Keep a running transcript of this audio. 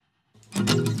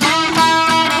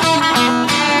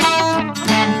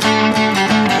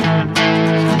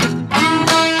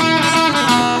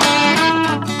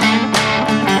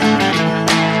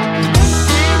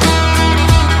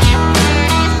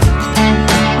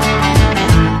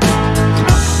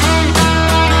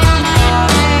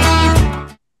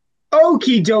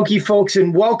Okie dokie, folks,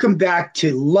 and welcome back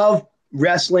to Love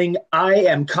Wrestling. I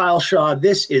am Kyle Shaw.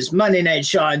 This is Monday Night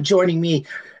Shaw, and joining me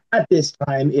at this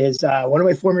time is one of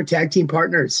my former tag team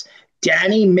partners,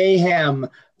 Danny Mayhem,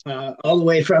 all the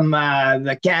way from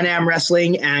the Can-Am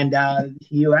Wrestling. And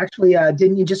you actually,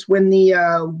 didn't you just win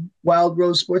the Wild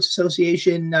Rose Sports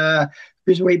Association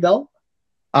Cruiserweight belt?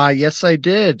 Yes, I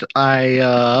did.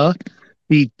 I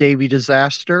beat Davey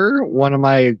Disaster, one of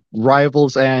my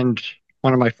rivals and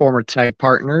one of my former tag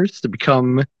partners, to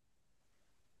become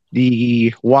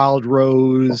the Wild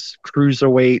Rose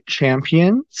Cruiserweight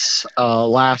champions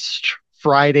last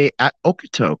Friday at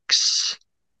Okotoks.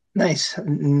 Nice.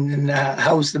 And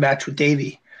how was the match with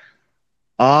Davey?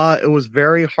 It was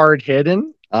very hard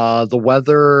hitting. The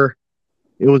weather,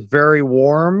 it was very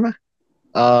warm,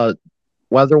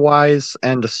 weather-wise,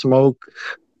 and the smoke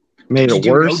made Did it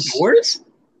you do no worse. doors?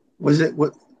 Was it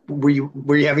what were you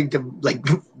having to like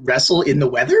wrestle in the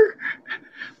weather?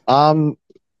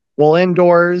 Well,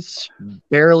 indoors,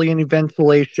 barely any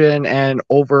ventilation, and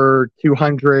over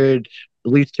 200,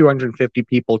 at least 250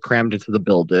 people crammed into the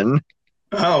building.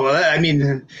 Oh, well, I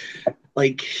mean,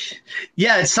 like,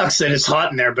 yeah, it sucks that it's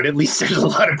hot in there, but at least there's a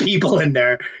lot of people in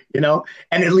there, and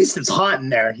at least it's hot in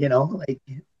there, like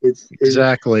it's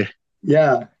Exactly.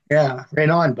 yeah, right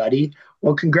on, buddy.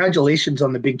 Well, congratulations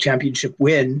on the big championship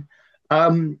win.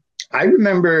 I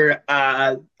remember,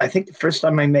 I think the first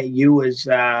time I met you was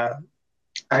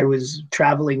I was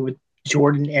traveling with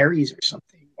Jordan Aries or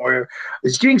something, or I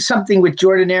was doing something with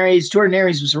Jordan Aries. Jordan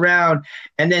Aries was around,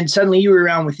 and then suddenly you were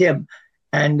around with him.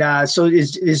 And so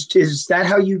is that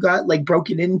how you got like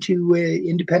broken into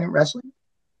independent wrestling?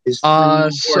 Is through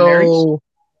Jordan Aries? So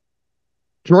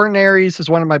Jordan Aries is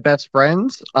one of my best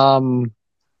friends.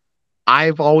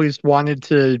 I've always wanted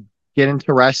to get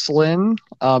into wrestling.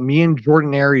 Me and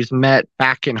Jordan Aries met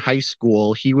back in high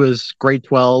school. He was grade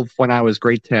 12 when I was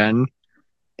grade 10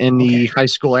 in the high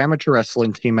school amateur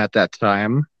wrestling team at that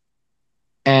time.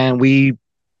 And we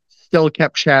still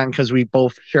kept chatting because we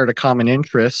both shared a common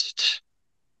interest.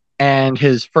 And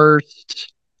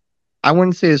I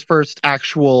wouldn't say his first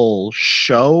actual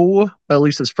show, but at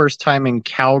least his first time in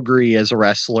Calgary as a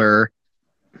wrestler.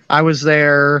 I was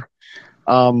there.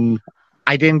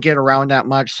 I didn't get around that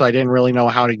much, so I didn't really know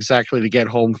how exactly to get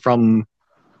home from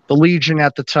the Legion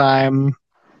at the time.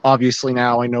 Obviously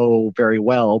now I know very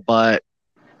well, but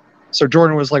so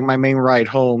Jordan was like my main ride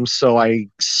home, so I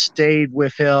stayed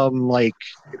with him, like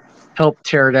helped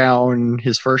tear down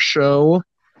his first show.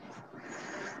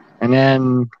 And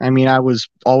then, I was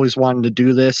always wanting to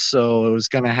do this, so it was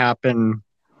going to happen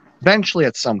eventually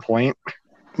at some point.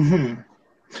 Mm-hmm.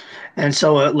 And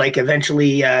so, like,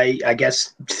 eventually, I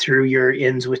guess through your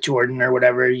ins with Jordan or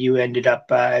whatever, you ended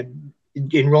up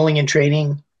enrolling in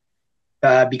training,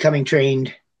 becoming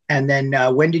trained. And then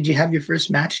when did you have your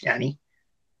first match, Danny?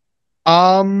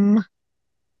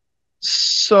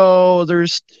 So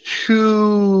there's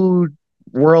two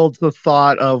worlds of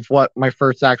thought of what my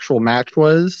first actual match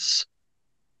was.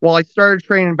 Well, I started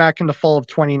training back in the fall of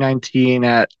 2019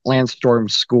 at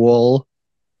Landstorm School.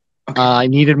 Okay. I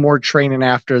needed more training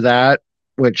after that,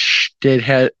 which did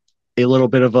hit a little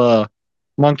bit of a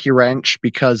monkey wrench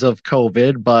because of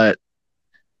COVID. But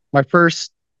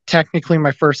technically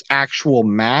my first actual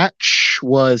match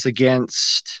was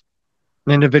against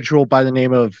an individual by the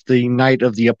name of the Knight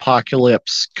of the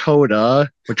Apocalypse,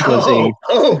 Coda, which was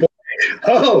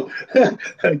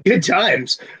good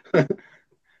times.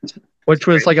 Which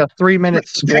was like a 3-minute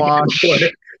squash.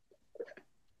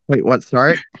 Wait, what?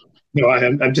 Sorry. No,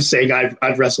 I'm just saying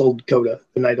I've wrestled Coda,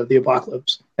 the Knight of the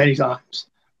Apocalypse, many times.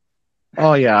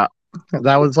 Oh yeah,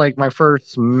 that was like my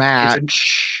first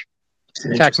match.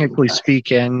 Technically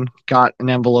speaking, got an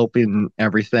envelope and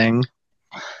everything,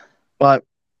 but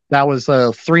that was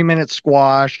a 3-minute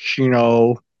squash.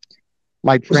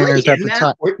 My trainers at the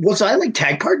time. Was I like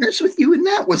tag partners with you in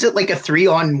that? Was it like a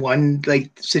 3-on-1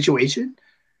 like situation?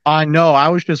 No, I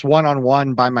was just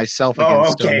 1-on-1 by myself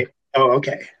against them. Oh,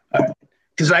 okay.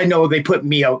 Because I know they put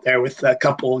me out there with a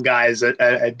couple of guys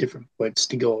at different points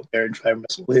to go out there and try and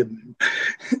wrestle him.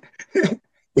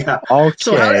 Yeah.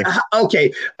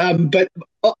 Okay. So but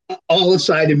all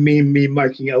aside of me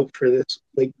marking out for this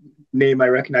like name I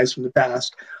recognize from the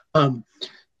past,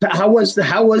 how was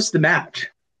the match?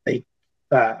 Like,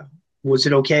 was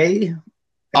it okay?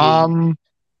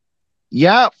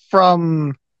 Yeah,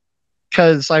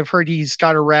 because I've heard he's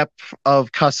got a rep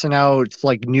of cussing out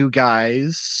like new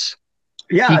guys.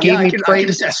 Yeah, I can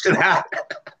attest to that.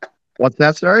 What's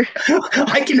that, sorry?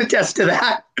 I can attest to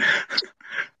that.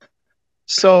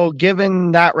 So,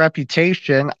 given that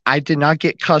reputation, I did not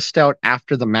get cussed out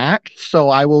after the match. So,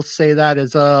 I will say that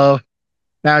as a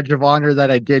badge of honor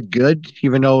that I did good,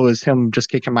 even though it was him just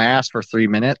kicking my ass for 3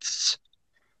 minutes.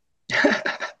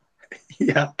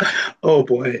 Yeah. Oh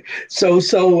boy.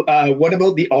 What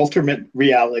about the alternate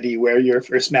reality where your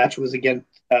first match was against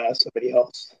somebody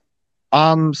else?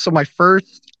 So my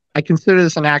first, I consider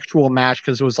this an actual match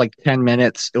because it was like 10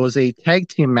 minutes. It was a tag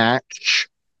team match.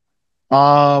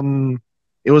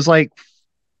 It was like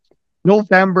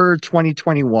November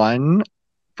 2021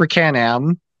 for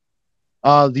Can-Am.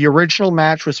 The original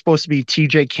match was supposed to be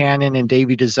TJ Cannon and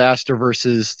Davey Disaster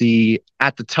versus the,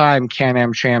 at the time,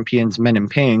 Can-Am champions Men in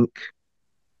Pink.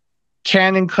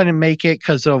 Cannon couldn't make it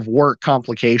because of work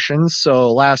complications.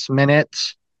 So last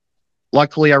minute,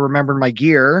 luckily I remembered my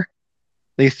gear.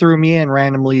 They threw me in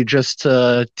randomly just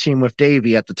to team with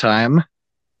Davey at the time.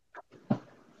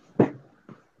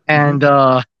 And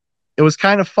it was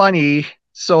kind of funny.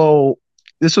 So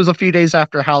this was a few days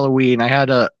after Halloween. I had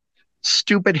a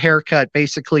stupid haircut,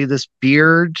 basically this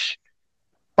beard,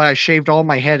 but I shaved all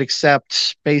my head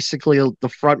except basically the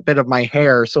front bit of my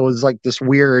hair. So it was like this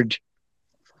weird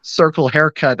circle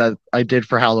haircut that I did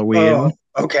for Halloween. Oh,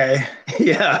 okay.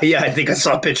 Yeah, yeah. I think I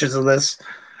saw pictures of this.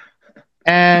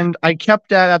 And I kept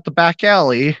that at the back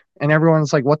alley, and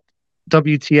everyone's like, what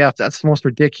WTF? That's the most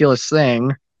ridiculous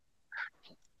thing.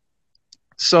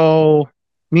 So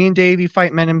me and Davey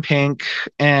fight Men in Pink,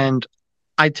 and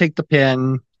I take the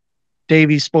pin.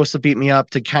 Davey's supposed to beat me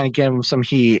up to kind of give him some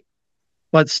heat.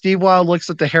 But Steve Wild looks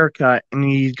at the haircut and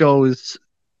he goes,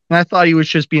 and I thought he was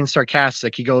just being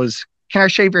sarcastic. He goes, "Can I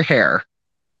shave your hair?"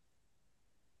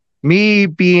 Me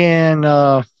being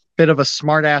a bit of a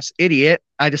smart ass idiot,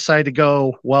 I decided to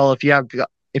go, well, if you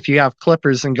have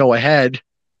clippers, then go ahead.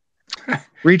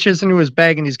 Reaches into his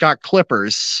bag and he's got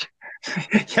clippers.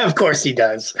 Yeah, of course he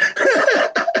does.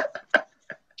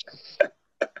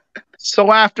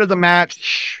 So after the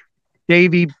match,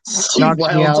 Davey Steve knocks me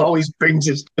Wilds out. always brings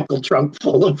his pickle trunk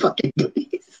full of fucking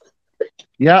goodies.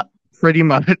 Yeah, pretty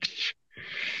much.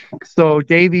 So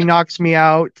Davey knocks me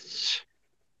out,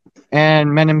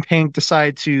 and Men in Pink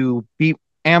decide to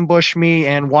ambush me,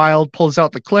 and Wild pulls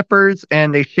out the clippers,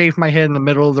 and they shave my head in the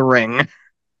middle of the ring.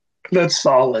 That's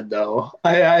solid, though.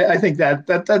 I think that's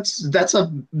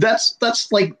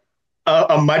like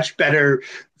a much better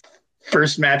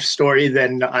first match story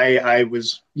than I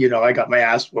was. I got my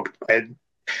ass whooped by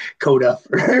Coda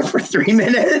for 3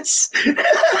 minutes.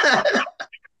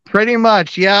 Pretty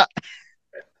much, yeah.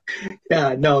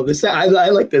 Yeah, no, I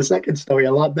like the second story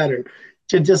a lot better.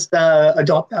 To just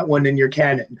adopt that one in your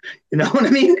canon. You know what I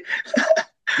mean?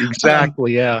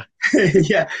 Exactly, yeah.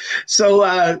 Yeah.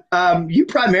 So you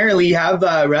primarily have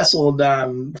wrestled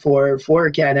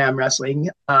for Can-Am Wrestling,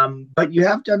 but you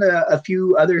have done a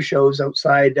few other shows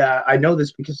outside. I know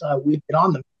this because we've been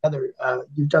on them together.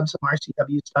 You've done some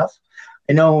RCW stuff.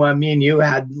 I know me and you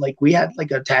we had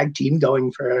like a tag team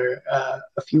going for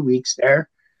a few weeks there,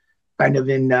 kind of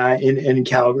in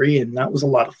Calgary, and that was a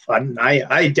lot of fun.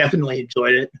 I definitely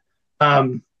enjoyed it.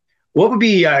 What would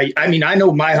be? I mean, I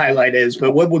know my highlight is,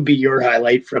 but what would be your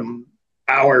highlight from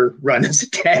our run as a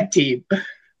tag team?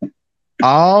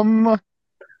 I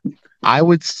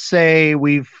would say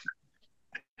we've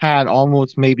had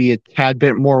almost maybe a tad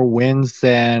bit more wins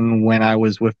than when I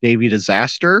was with Davey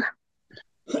Disaster.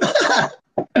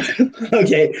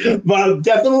 Okay, well,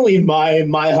 definitely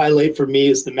my highlight for me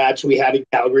is the match we had in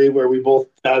Calgary where we both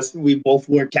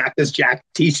wore Cactus Jack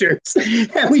t-shirts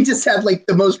and we just had like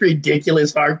the most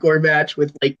ridiculous hardcore match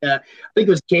with I think it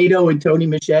was Kato and Tony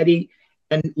Machete,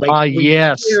 and we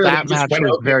Yes, that just match went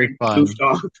was out there very and fun. goofed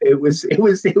off. It was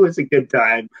a good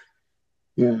time.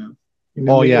 Yeah.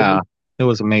 Oh yeah, it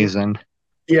was amazing.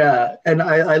 Yeah, and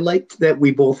I liked that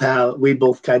we both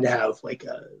kind of have like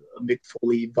a Mick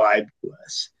Foley vibe to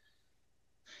us.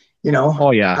 You know,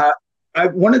 Oh yeah.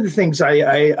 one of the things I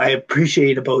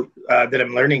appreciate about that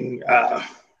I'm learning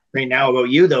right now about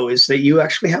you though is that you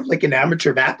actually have like an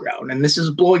amateur background, and this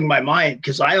is blowing my mind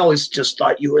because I always just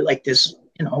thought you were like this,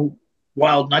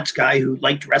 wild nuts guy who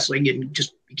liked wrestling and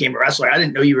just became a wrestler. I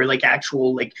didn't know you were like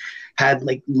actual had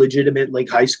like legitimate like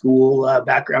high school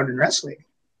background in wrestling.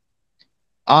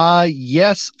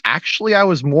 Yes, actually I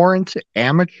was more into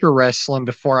amateur wrestling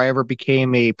before I ever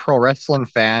became a pro wrestling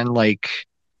fan. Like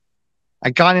I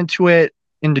got into it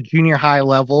in the junior high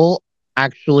level.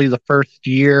 Actually, the first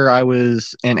year I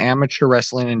was in amateur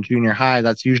wrestling in junior high,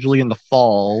 that's usually in the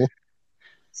fall.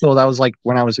 So that was like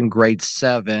when I was in grade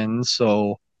 7.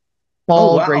 So Oh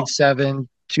fall, wow. grade 7,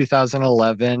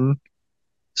 2011.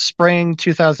 Spring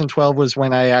 2012 was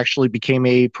when I actually became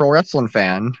a pro wrestling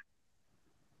fan.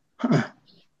 Huh.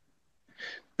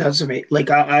 That's amazing. Like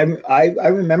I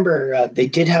remember they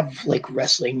did have like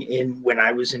wrestling in when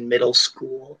I was in middle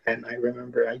school, and I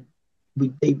remember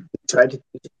they tried to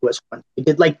teach it to us once. We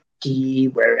did like PE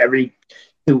where every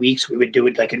 2 weeks we would do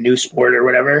it like a new sport or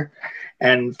whatever.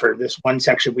 And for this one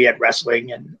section we had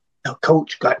wrestling, and the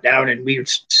coach got down and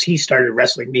he started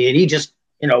wrestling me, and he just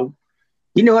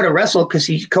he knew how to wrestle because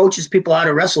he coaches people how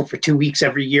to wrestle for 2 weeks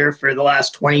every year for the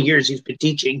last 20 years. He's been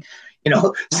teaching,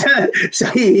 so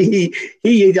he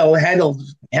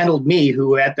handled me,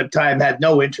 who at the time had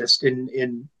no interest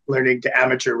in learning to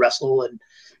amateur wrestle and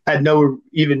had no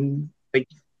even like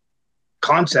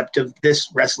concept of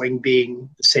this wrestling being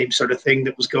the same sort of thing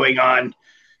that was going on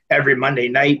every Monday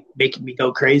night, making me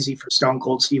go crazy for Stone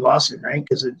Cold Steve Austin, right?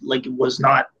 Because it was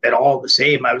not at all the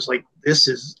same. I was like, this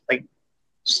is like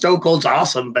Stone Cold's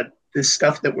awesome, but this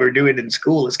stuff that we're doing in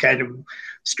school is kind of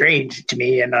strange to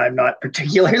me, and I'm not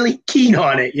particularly keen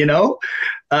on it.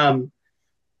 Um,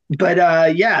 but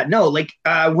yeah, no, like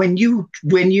when you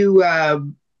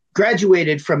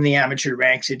graduated from the amateur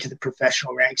ranks into the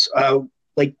professional ranks,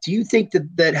 like, do you think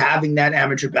that having that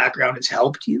amateur background has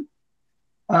helped you?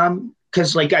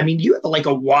 Because like, I mean, you have like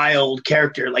a wild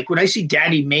character. Like when I see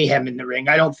Danny Mayhem in the ring,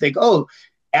 I don't think, oh,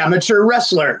 amateur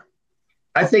wrestler.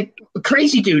 I think a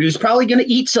crazy dude who's probably going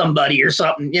to eat somebody or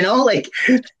something, like,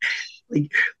 like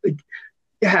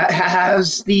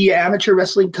has the amateur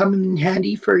wrestling come in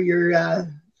handy for your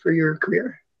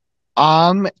career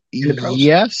in the pros?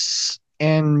 Yes,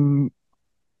 and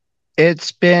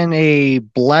it's been a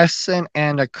blessing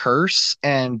and a curse,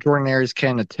 and Jordan Ayers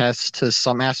can attest to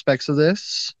some aspects of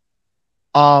this.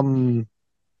 Um,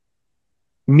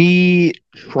 Me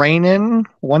training,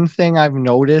 one thing I've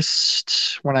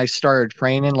noticed when I started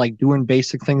training, like doing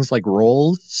basic things like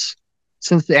rolls,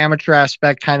 since the amateur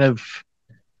aspect kind of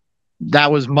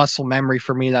that was muscle memory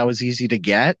for me, that was easy to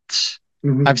get. I've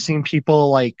Mm-hmm. seen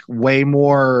people like way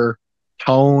more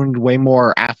toned, way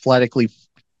more athletically,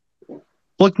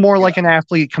 look more Yeah, like an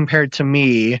athlete compared to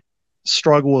me,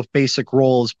 struggle with basic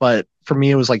rolls, but for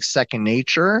me, it was like second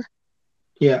nature.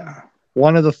 yeah.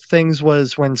 One of the things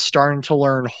was when starting to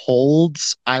learn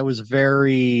holds, I was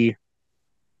very,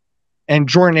 and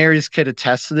Jordan Ayers could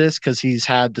attest to this because he's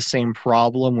had the same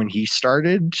problem when he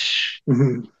started.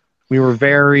 Mm-hmm. We were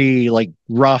very like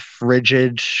rough,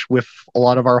 rigid with a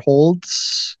lot of our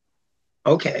holds.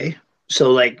 Okay.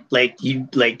 So like you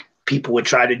like people would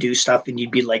try to do stuff and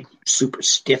you'd be like super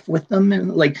stiff with them,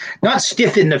 and like not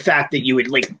stiff in the fact that you would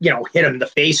like hit them in the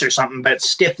face or something, but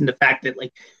stiff in the fact that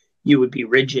like you would be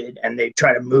rigid and they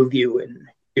try to move you and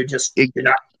It, you're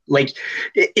not like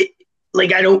it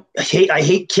like I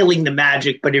hate killing the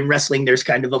magic, but in wrestling there's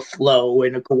kind of a flow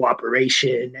and a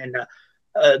cooperation and a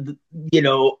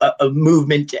a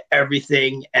movement to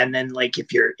everything, and then like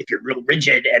if you're real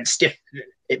rigid and stiff,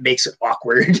 it makes it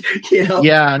awkward.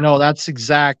 yeah, no, that's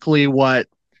exactly what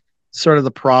sort of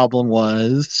the problem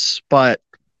was. But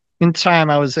in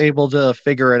time, I was able to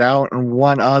figure it out. And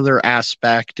one other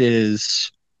aspect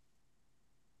is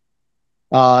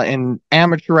in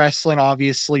amateur wrestling,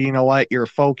 obviously, you know what? You're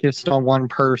focused on one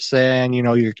person,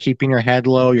 you're keeping your head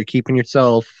low, you're keeping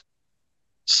yourself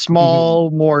Mm-hmm. small,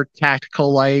 more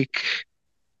tactical. Like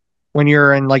when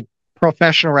you're in like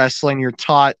professional wrestling, you're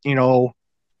taught,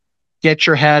 get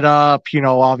your head up,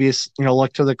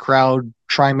 look to the crowd,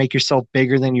 try and make yourself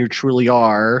bigger than you truly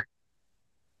are,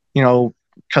 you know,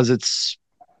 because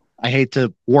I hate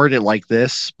to word it like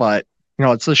this, but,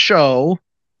 it's a show.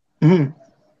 Mm-hmm.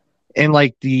 In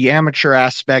like the amateur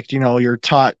aspect, you're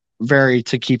taught very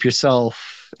to keep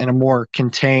yourself in a more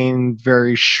contained,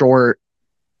 very short.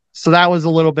 So that was a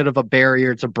little bit of a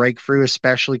barrier to break through,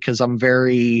 especially because I'm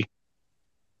very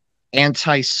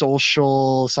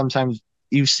antisocial. Sometimes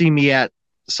you see me at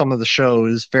some of the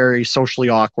shows, very socially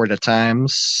awkward at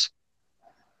times.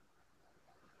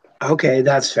 Okay,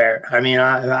 that's fair. I mean,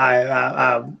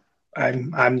 I'm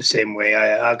the same way.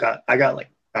 I got like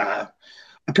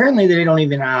apparently they don't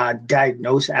even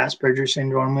diagnose Asperger's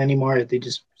syndrome anymore. They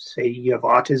just say you have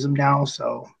autism now.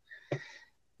 So,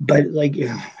 but like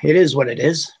it is what it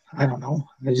is. I don't know.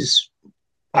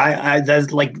 I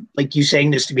that's like you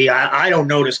saying this to me. I don't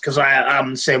notice because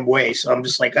I'm the same way. So I'm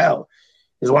just like, oh,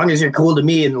 as long as you're cool to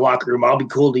me in the locker room, I'll be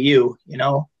cool to you.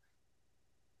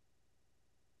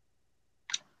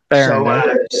 Fair So,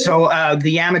 enough.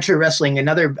 the amateur wrestling,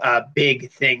 another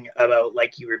big thing about,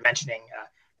 like you were mentioning,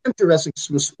 amateur wrestling is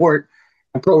a sport,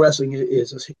 and pro wrestling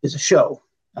is a show.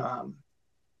 Um,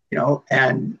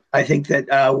 and I think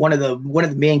that one of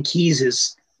the main keys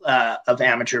is of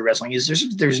amateur wrestling is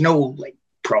there's no like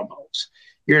promos.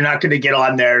 You're not going to get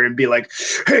on there and be like,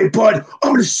 hey, bud, I'm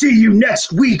going to see you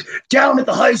next week down at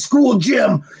the high school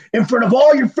gym in front of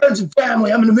all your friends and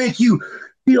family. I'm going to make you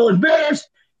feel embarrassed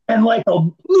and like a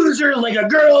loser, like a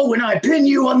girl when I pin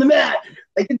you on the mat.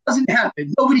 Like, it doesn't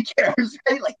happen. Nobody cares,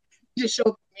 right? Like, you just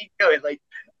show me do it. Like,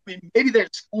 I mean, maybe there's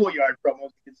schoolyard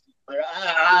promos against each other.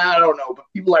 I don't know, but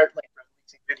people aren't like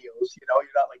releasing videos. You know,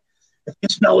 you're not like, if you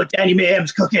smell what Danny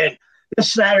Mayhem's cooking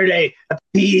this Saturday at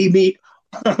the PE meet,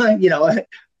 you know,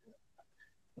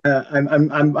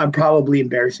 I'm probably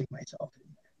embarrassing myself and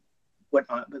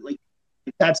whatnot, but like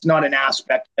that's not an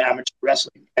aspect of amateur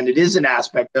wrestling, and it is an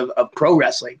aspect of pro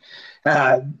wrestling.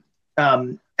 How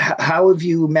have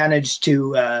you managed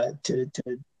to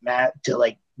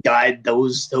like guide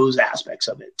those aspects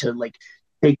of it to like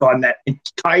take on that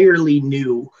entirely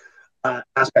new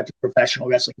aspect of professional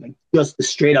wrestling, like just the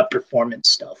straight up performance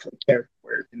stuff, like character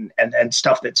work and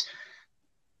stuff that's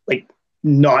like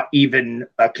not even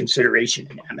a consideration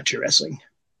in amateur wrestling?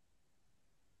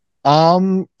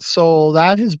 So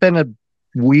that has been a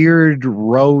weird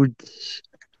road.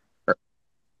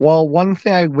 Well, one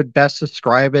thing I would best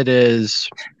describe it is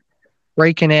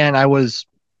breaking in.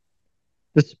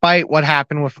 Despite what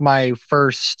happened with my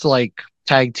first like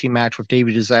tag team match with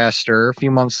Davey Disaster, a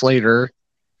few months later,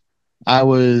 I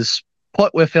was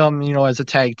put with him, as a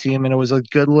tag team, and it was a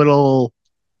good little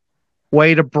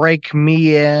way to break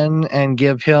me in and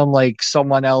give him like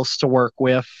someone else to work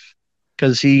with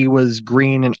because he was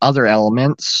green in other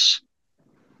elements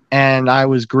and I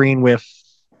was green with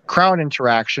crowd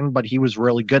interaction, but he was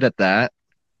really good at that.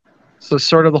 So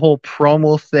sort of the whole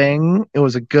promo thing, it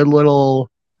was a good little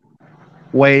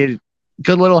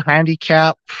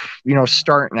handicap,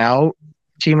 starting out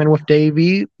teaming with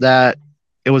Davey that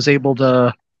I was able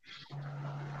to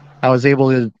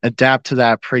adapt to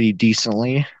that pretty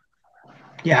decently.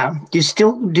 Yeah. Do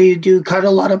you cut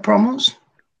a lot of promos?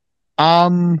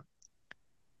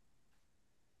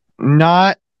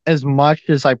 Not as much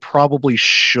as I probably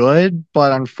should,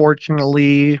 but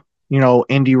unfortunately,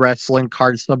 indie wrestling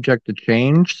card's subject to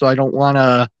change, so I don't want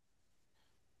to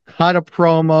cut a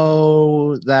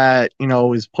promo that,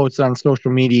 is posted on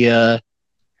social media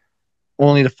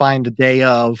only to find the day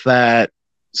of that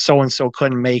so-and-so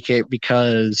couldn't make it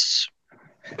because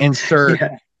insert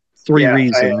three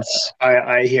reasons.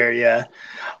 I hear you.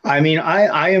 I mean,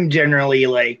 I am generally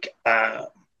like I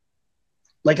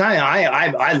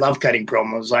love cutting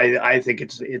promos. I think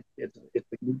it's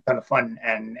kind of fun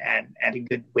and a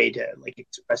good way to like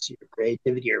express your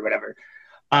creativity or whatever.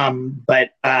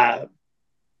 But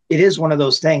it is one of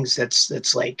those things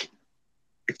that's like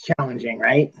it's challenging,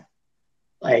 right?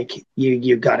 Like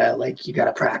you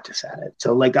gotta practice at it.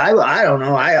 So like I don't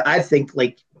know. I think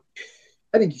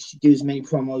you should do as many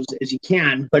promos as you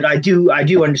can, but I do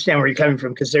understand where you're coming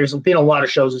from because there's been a lot of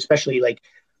shows, especially like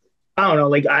I don't know,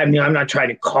 like I mean I'm not trying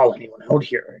to call anyone out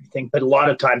here or anything, but a lot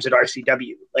of times at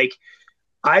RCW, like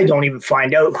I don't even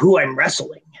find out who I'm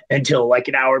wrestling until like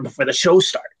an hour before the show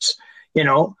starts.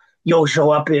 You'll show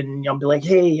up and you'll be like,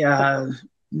 hey,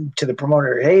 to the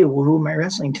promoter, hey, well, who am I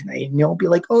wrestling tonight? And you'll be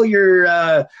like, oh,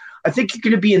 I think you're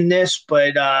going to be in this,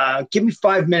 but give me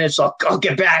 5 minutes. I'll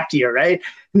get back to you, right?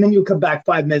 And then you'll come back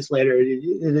 5 minutes later.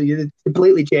 It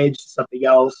completely changed to something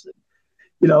else.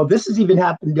 This has even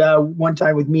happened one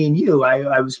time with me and you.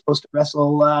 I was supposed to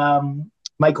wrestle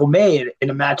Michael May in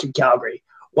a match in Calgary,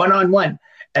 one-on-one.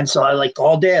 And so I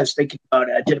all day I was thinking about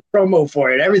it. I did a promo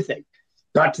for it, everything.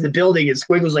 Got to the building and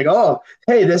Squig was like, oh,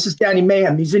 hey, this is Danny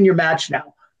Mayhem. He's in your match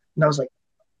now. And I was like,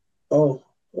 oh,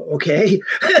 okay.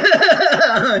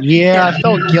 Yeah, I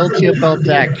felt guilty about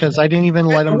that because I didn't even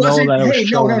let him know that I was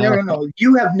showing up. No.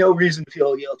 You have no reason to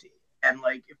feel guilty. And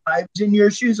if I was in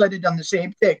your shoes, I'd have done the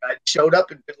same thing. I showed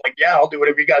up and been like, yeah, I'll do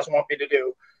whatever you guys want me to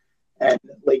do. And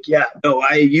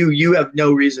you have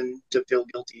no reason to feel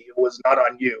guilty. It was not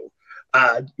on you.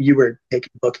 You were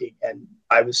taking booking, and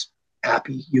I was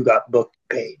happy you got booked,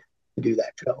 paid to do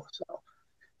that show. So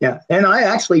yeah, and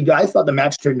I thought the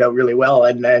match turned out really well,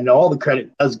 and all the credit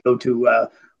does go to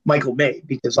Michael May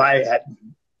because I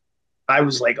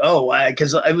was like,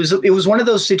 because it was one of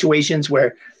those situations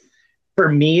where, for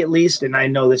me at least, and I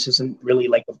know this isn't really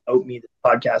like about me, this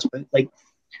podcast, but like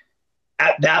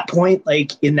at that point,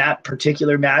 like in that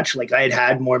particular match, like I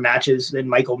had more matches than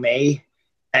Michael May,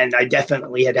 and I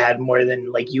definitely had more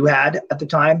than like you had at the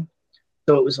time.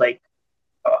 So it was like,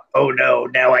 oh no,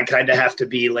 now I kind of have to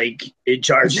be like in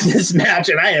charge of this match,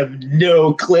 and I have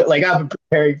no clue. Like I've been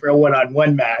preparing for a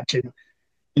one-on-one match, and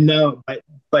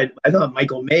but I thought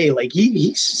Michael May, like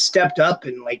he stepped up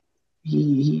and like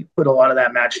he put a lot of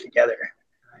that match together.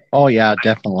 Oh yeah,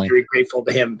 definitely. I'm very grateful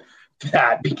to him for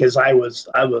that because I was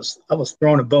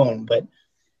throwing a bone, but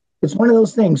it's one of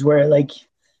those things where like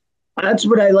that's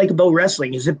what I like about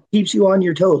wrestling is it keeps you on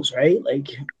your toes, right? Like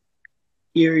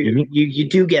you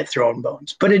do get thrown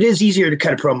bones, but it is easier to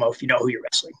cut a promo if you know who you're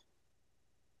wrestling.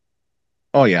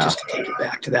 Oh yeah. Just to take it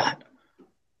back to that,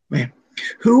 man.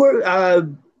 Who are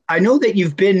I know that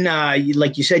you've been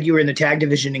like you said you were in the tag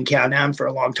division in Can-Am for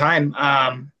a long time,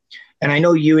 and I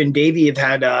know you and Davey have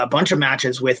had a bunch of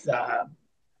matches with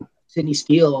Sydney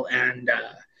Steele and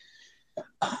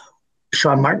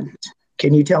Sean Martin.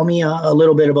 Can you tell me a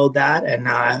little bit about that and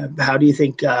how do you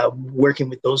think working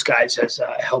with those guys has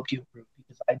helped you improve?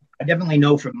 Because I definitely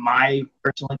know from my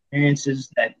personal experiences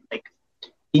that like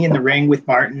being in the ring with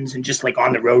Martins and just like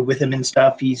on the road with him and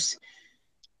stuff, he's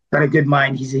got a good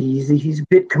mind. He's a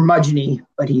bit curmudgeony,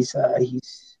 but he's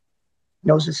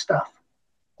knows his stuff.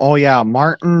 Oh yeah,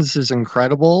 Martin's is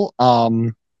incredible.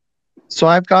 So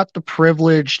I've got the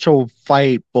privilege to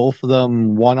fight both of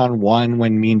them one-on-one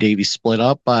when me and Davey split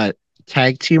up, but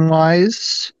tag team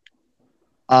wise,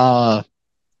 uh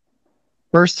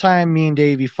first time me and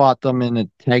Davey fought them in a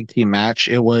tag team match,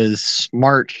 it was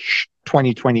March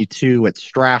 2022 at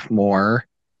Strathmore.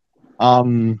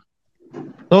 Um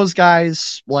those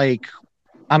guys, like,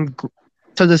 I'm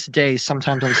to this day,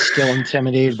 sometimes I'm still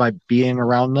intimidated by being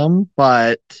around them,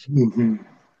 but Mm-hmm.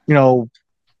 you know,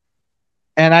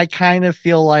 and I kind of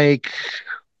feel like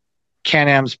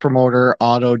Can-Am's promoter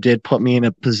Otto did put me in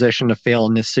a position to fail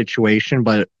in this situation,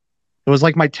 but it was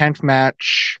like my 10th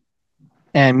match,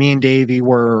 and me and Davey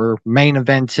were main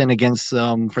eventing against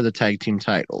them for the tag team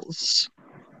titles.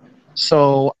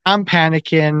 So I'm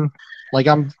panicking. Like,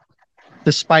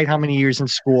 despite how many years in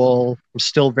school, I'm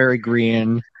still very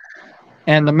green.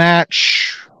 And the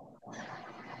match,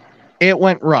 it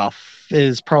went rough,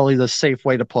 is probably the safe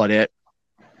way to put it.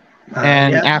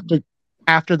 And Yeah.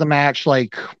 after the match,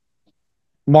 like,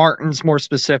 Martin's more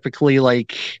specifically,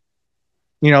 like,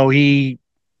 he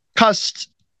cussed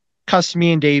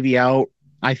me and Davey out.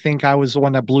 I think I was the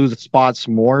one that blew the spots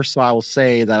more, so I will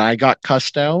say that I got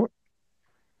cussed out.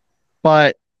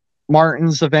 But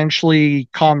Martin's eventually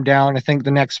calmed down. I think the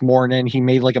next morning he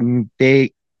made like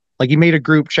he made a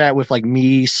group chat with like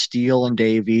me, Steele, and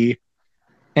Davey,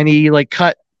 and he like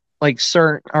cut like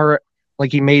certain or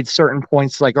like he made certain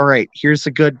points like, all right, here's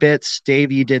the good bits.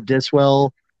 Davey, you did this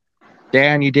well.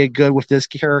 Dan, you did good with this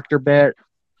character bit.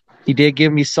 He did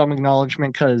give me some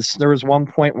acknowledgement because there was one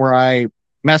point where I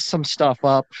messed some stuff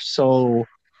up, so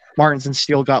Martins and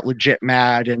Steele got legit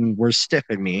mad and were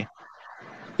stiffing me.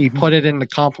 He put it in the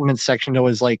compliment section that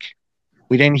was like,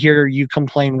 we didn't hear you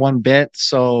complain one bit,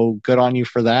 so good on you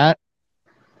for that.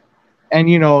 And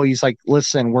he's like,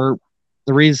 listen,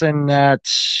 the reason that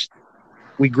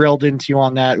we grilled into you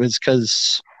on that was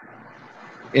because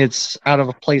it's out of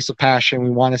a place of passion.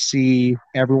 We want to see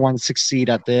everyone succeed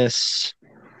at this.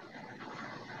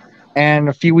 And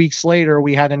a few weeks later,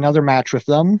 we had another match with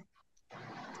them.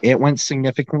 It went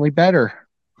significantly better.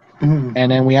 Mm-hmm.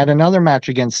 And then we had another match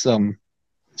against them,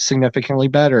 significantly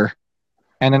better.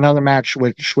 And another match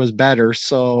which was better.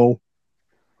 So,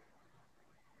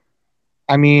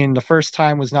 I mean, the first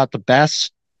time was not the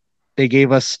best. They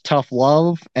gave us tough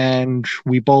love, and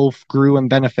we both grew and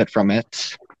benefit from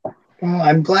it. Well,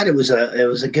 I'm glad it was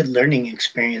a good learning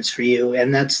experience for you,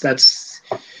 and that's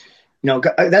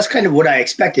kind of what I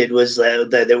expected was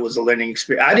that there was a learning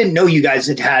experience. I didn't know you guys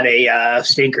had a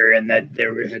stinker and that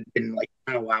there had been like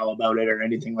a wow about it or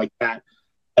anything like that.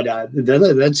 But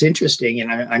that's interesting,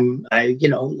 and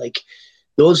like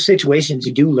those situations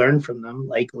you do learn from them.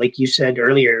 Like you said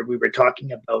earlier, we were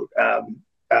talking about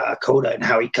Coda and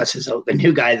how he cusses out the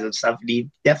new guys and stuff, and he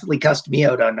definitely cussed me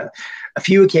out on a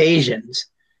few occasions.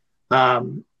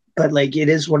 But like it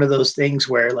is one of those things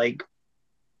where like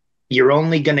you're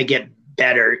only going to get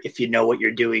better if you know what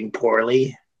you're doing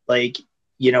poorly. Like,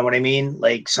 you know what I mean?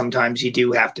 Like sometimes you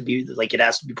do have to be like, it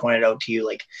has to be pointed out to you.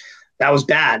 Like that was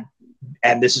bad.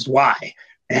 And this is why.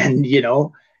 And,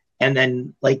 and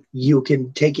then like you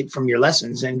can take it from your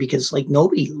lessons. And because like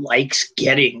nobody likes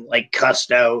getting like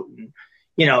cussed out and,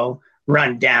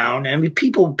 run down. I mean,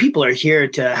 people are here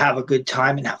to have a good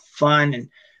time and have fun. And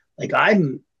like,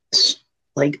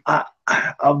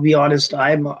 I'll be honest,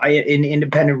 I'm in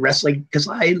independent wrestling because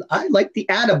I like the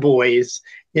attaboys,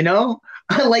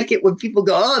 I like it when people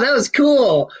go, oh, that was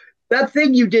cool. That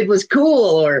thing you did was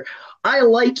cool, or I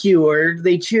like you, or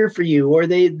they cheer for you, or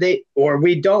they or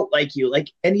we don't like you,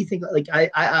 like anything. Like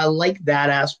I like that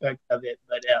aspect of it,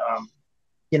 but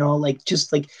like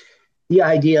just like the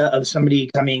idea of somebody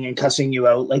coming and cussing you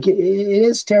out, like it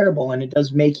is terrible, and it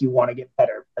does make you want to get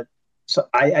better. But so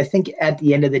I think at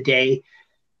the end of the day,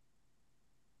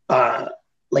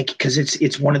 like, because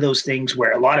it's one of those things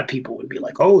where a lot of people would be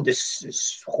like, "Oh, this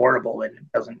is horrible," and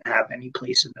it doesn't have any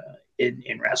place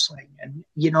in wrestling. And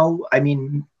I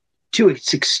mean, to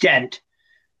its extent,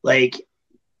 like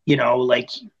like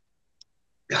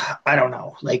I don't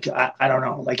know, like I don't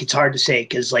know, like it's hard to say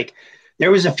because like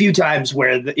there was a few times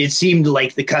where it seemed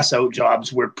like the cuss out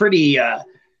jobs were pretty,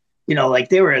 like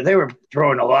they were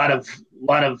throwing a lot of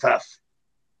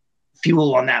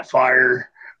fuel on that fire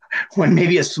when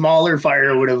maybe a smaller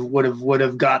fire would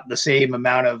have got the same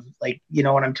amount of, like,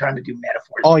 what I'm trying to do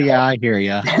metaphors. Oh yeah, I hear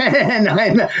you.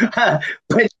 And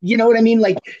but you know what I mean?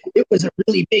 Like it was a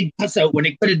really big cuss out when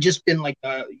it could have just been like,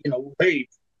 hey,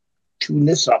 tune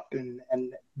this up and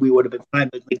we would have been fine.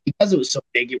 But like because it was so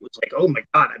big, it was like, oh my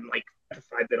god, I'm like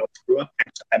terrified that I'll screw up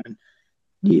next time, and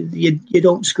you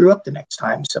don't screw up the next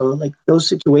time. So like those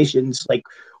situations, like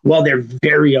while they're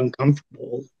very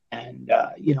uncomfortable and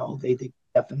they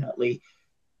definitely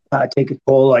take a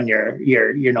toll on your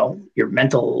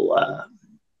mental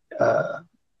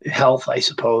health, I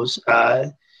suppose.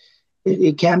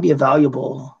 It can be a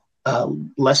valuable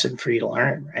lesson for you to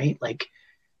learn, right? Like,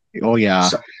 Oh yeah.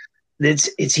 so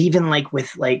it's even like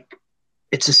with like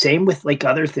it's the same with like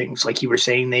other things. Like you were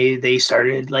saying, they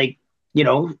started like you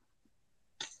know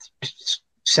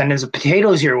sending some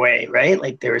potatoes your way, right?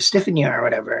 Like they were stiffing you or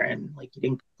whatever, and like you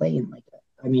didn't complain. Like,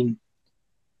 I mean,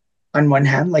 on one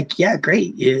hand, like, yeah,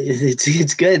 great,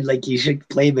 it's good. Like you should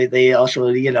play, but they also,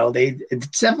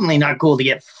 it's definitely not cool to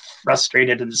get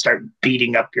frustrated and start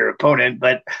beating up your opponent.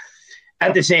 But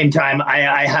at the same time,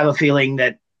 I have a feeling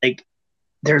that like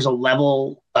there's a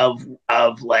level of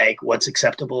like what's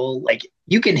acceptable. Like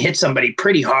you can hit somebody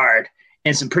pretty hard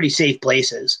in some pretty safe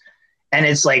places, and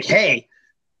it's like, hey,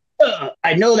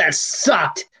 I know that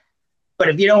sucked, but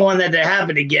if you don't want that to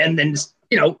happen again, then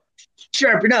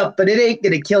sharpen up. But it ain't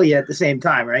gonna kill you at the same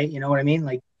time, right? You know what I mean?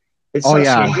 Like it Oh sucks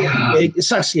yeah. it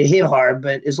sucks you hit hard,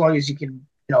 but as long as you can,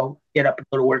 get up and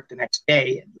go to work the next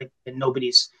day, and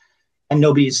nobody's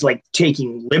like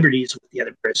taking liberties with the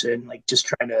other person, like just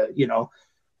trying to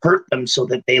hurt them so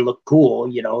that they look cool.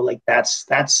 Like that's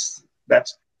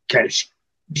kind of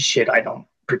shit I don't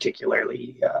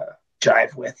particularly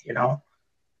jive with.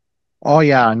 Oh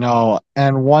yeah, no.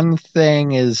 And one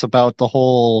thing is about the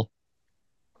whole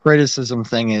criticism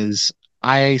thing is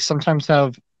I sometimes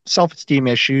have self-esteem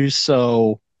issues,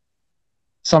 so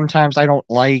sometimes I don't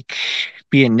like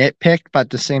being nitpicked, but at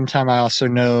the same time I also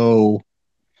know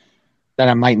that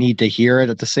I might need to hear it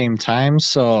at the same time.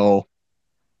 So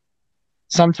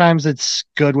sometimes it's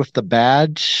good with the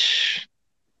bad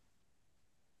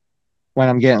when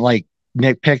I'm getting like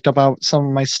nitpicked about some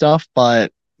of my stuff,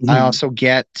 but I Mm-hmm. also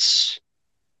get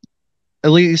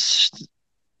at least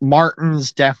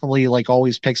Martin's definitely like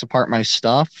always picks apart my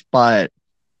stuff, but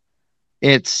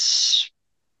it's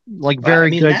like I very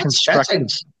mean, good that's constructive. a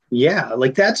yeah,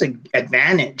 like that's a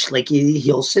advantage. Like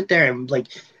he'll sit there and like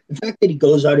the fact that he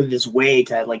goes out of his way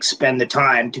to like spend the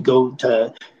time to go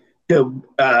to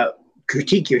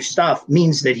critique your stuff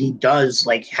means that he does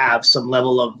like have some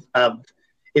level of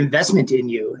investment in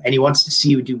you, and he wants to see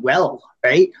you do well,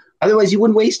 right? Otherwise, he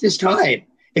wouldn't waste his time.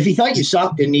 If he thought you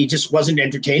sucked and he just wasn't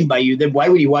entertained by you, then why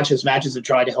would he watch his matches and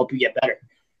try to help you get better?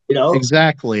 You know,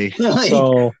 Exactly. like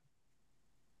So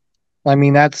I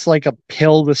mean that's like a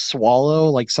pill to swallow.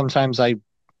 Like sometimes I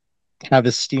have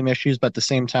esteem issues, but at the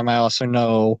same time I also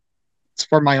know it's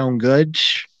for my own good.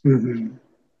 mhm.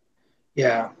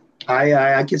 Yeah,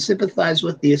 I can sympathize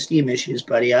with the esteem issues,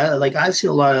 buddy. I see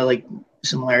a lot of like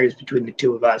similarities between the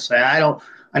two of us.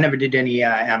 I never did any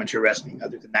amateur wrestling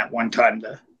other than that one time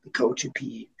the coach at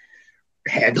PE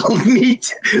handled me.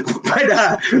 But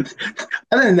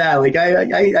other than that, like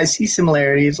I see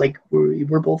similarities. Like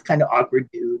we're both kind of awkward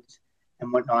dudes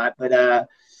and whatnot. But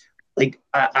like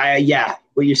yeah,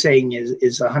 what you're saying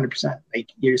is 100%. Like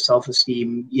your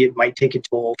self-esteem, it might take a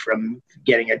toll from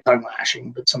getting a tongue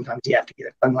lashing, but sometimes you have to get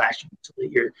a tongue lashing so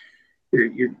that your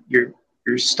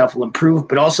stuff will improve.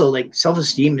 But also like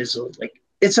self-esteem is like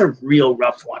it's a real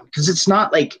rough one because it's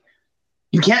not like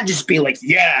you can't just be like,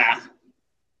 yeah,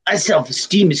 my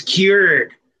self-esteem is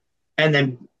cured, and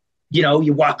then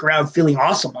you walk around feeling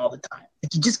awesome all the time.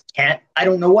 Like you just can't. I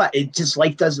don't know what, it just,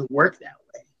 life doesn't work that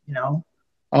way.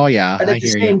 Oh yeah, But I at the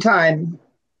hear you. same time,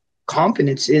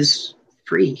 confidence is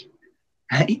free,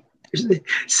 right?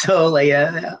 So like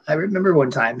I remember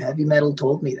one time heavy metal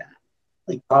told me that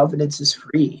like confidence is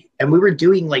free, and we were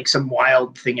doing like some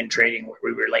wild thing in training where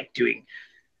we were like doing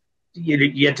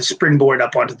you had to springboard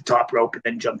up onto the top rope and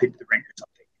then jump into the ring or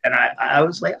something. And I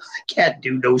was like, I can't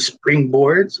do no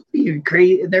springboards. Are you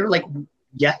crazy? And they were like,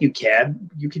 yeah, you can.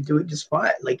 You can do it just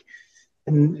fine. Like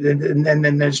And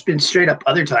then there's been straight up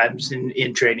other times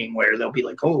in training where they'll be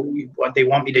like, oh, they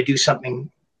want me to do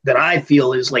something that I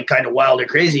feel is like kind of wild or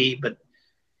crazy, but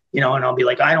and I'll be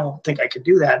like, I don't think I could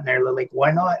do that. And they're like,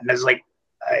 why not? And I was like,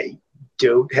 I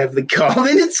don't have the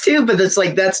confidence to, but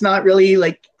that's not really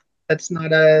like, that's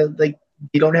not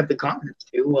you don't have the confidence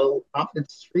to. Well,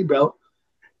 confidence is free, bro.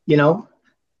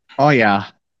 Oh yeah.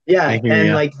 Yeah. I hear And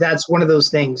you. like, that's one of those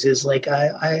things is like,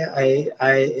 it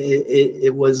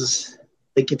was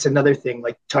like, it's another thing,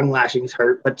 like tongue lashings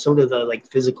hurt, but so do the like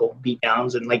physical beat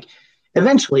downs. And like,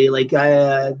 eventually, like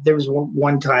there was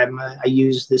one time I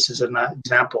used this as an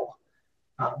example.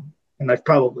 And I've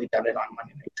probably done it on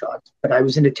Monday Night Talks, but I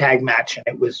was in a tag match and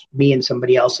it was me and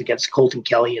somebody else against Colton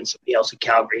Kelly and somebody else in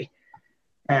Calgary.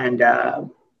 And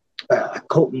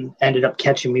Colton ended up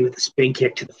catching me with a spin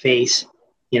kick to the face,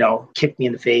 kicked me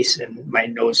in the face and my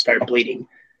nose started bleeding.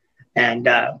 And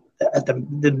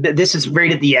this is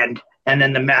right at the end. And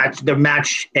then the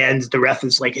match ends. The ref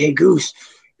is like, hey, Goose,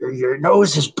 your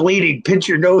nose is bleeding. Pinch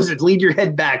your nose and lean your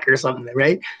head back or something,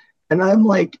 right? And I'm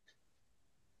like,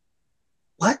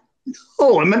 what?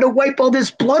 No, I'm going to wipe all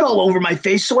this blood all over my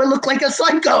face so I look like a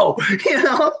psycho.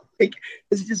 Like,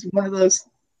 it's just one of those.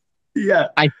 Yeah.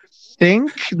 I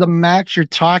think the match you're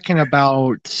talking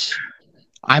about,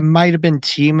 I might have been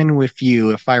teaming with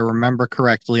you if I remember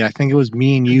correctly. I think it was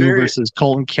me and you versus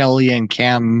Colton Kelly and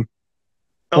Cam.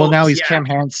 Well, now he's Cam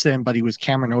Hansen, but he was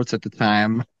Cameron Oates at the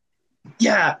time.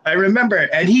 Yeah, I remember.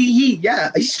 And he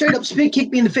straight up spin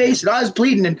kicked me in the face, and I was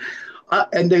bleeding, and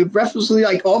the ref was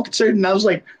like all concerned, and I was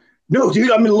like, "No,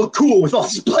 dude, I'm gonna look cool with all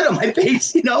this blood on my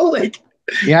face," like.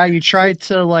 Yeah, you tried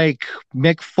to like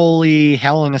Mick Foley,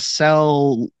 Hell in a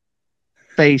Cell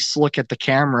face look at the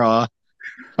camera,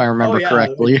 if I remember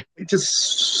correctly. It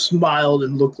just smiled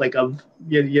and looked like like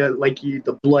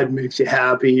the blood makes you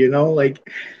happy, like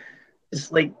it's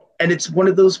like, and it's one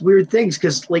of those weird things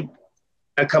because like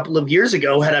a couple of years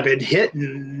ago, had I been hit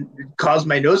and caused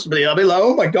my nose to bleed, I'll be like,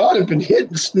 oh my god, I've been hit,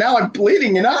 and now I'm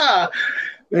bleeding, and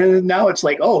now it's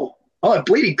like, oh, I'm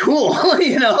bleeding, cool,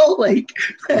 like.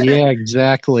 Yeah,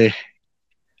 exactly.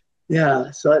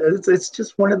 Yeah, so it's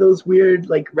just one of those weird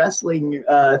like wrestling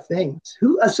things.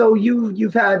 So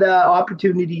you've had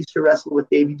opportunities to wrestle with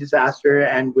Davey Disaster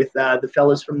and with the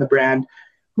fellas from the brand.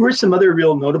 Who are some other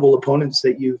real notable opponents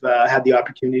that you've had the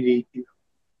opportunity to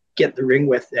get the ring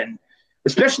with, and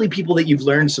especially people that you've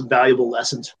learned some valuable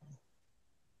lessons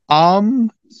from?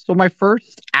 So my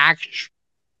first actual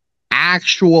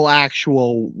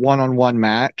one-on-one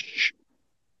match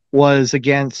was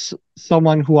against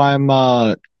someone who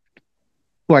I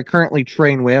currently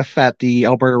train with at the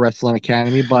Alberta Wrestling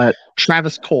Academy, but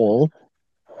Travis Cole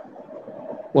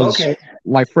was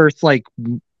my first, like,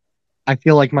 I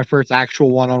feel like my first actual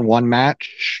one-on-one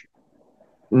match.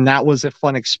 And that was a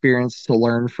fun experience to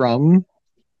learn from,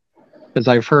 because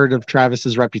I've heard of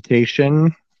Travis's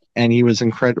reputation and he was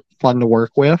fun to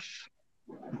work with.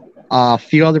 A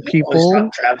few other people.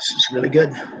 Travis is really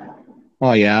good.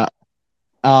 Oh, yeah.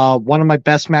 One of my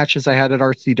best matches I had at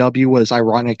RCW was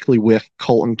ironically with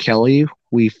Colton Kelly.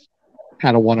 We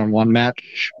had a one-on-one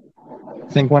match. I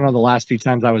think one of the last few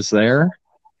times I was there.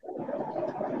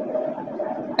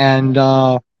 And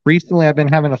recently I've been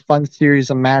having a fun series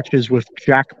of matches with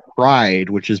Jack Pride,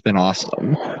 which has been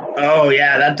awesome. Oh,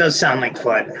 yeah, that does sound like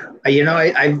fun. I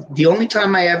the only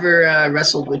time I ever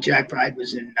wrestled with Jack Pride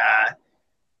was in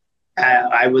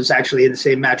I was actually in the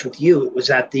same match with you. It was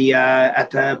at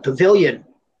the Pavilion,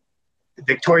 the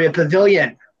Victoria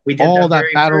Pavilion. We did that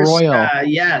Battle Royal.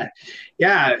 Yeah.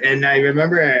 And I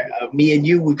remember me and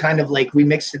you, we kind of like, we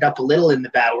mixed it up a little in the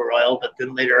Battle Royal, but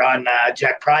then later on,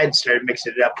 Jack Pride started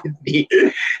mixing it up with me.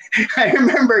 I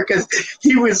remember because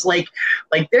he was like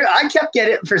there. I kept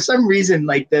getting, for some reason,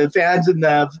 like the fans in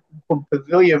the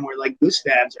Pavilion were like Goose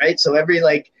fans, right? So every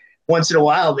like once in a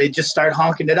while, they just start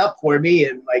honking it up for me,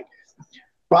 and like,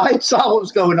 Pride saw what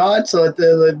was going on, so at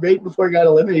the right before I got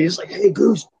eliminated, he's like, "Hey,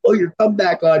 Goose, oh, your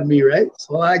comeback on me, right?"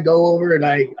 So I go over and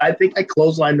I think I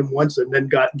clotheslined him once and then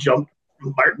got jumped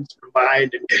from Martins from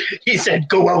behind, and he said,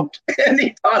 "Go out," and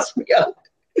he tossed me out.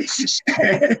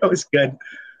 It was good.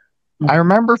 I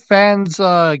remember fans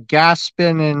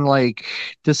gasping in like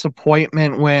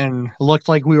disappointment when it looked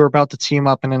like we were about to team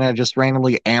up, and then I just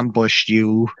randomly ambushed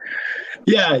you.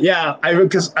 Yeah.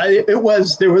 There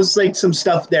was like some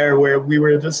stuff there where we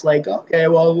were just like, okay,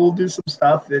 well, we'll do some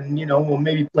stuff, and we'll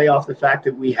maybe play off the fact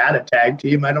that we had a tag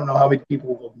team. I don't know how many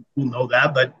people will know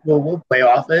that, but we'll play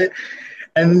off it.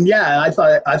 And yeah, I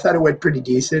thought it went pretty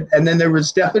decent. And then there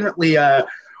was definitely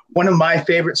one of my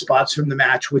favorite spots from the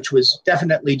match, which was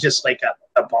definitely just like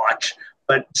a botch.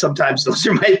 But sometimes those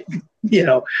are my you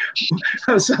know,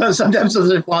 so sometimes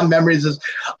those are fond memories. Is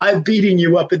I'm beating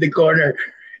you up in the corner,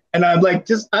 and I'm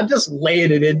just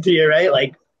laying it into you, right?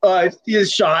 Like,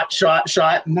 shot,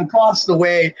 and across the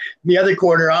way, the other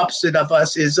corner opposite of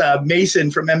us is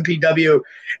Mason from MPW,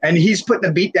 and he's putting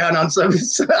a beat down on some.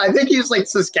 I think he's like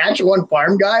Saskatchewan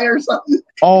farm guy or something.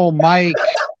 Oh, Mike.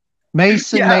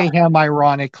 Mason Yeah, Mayhem,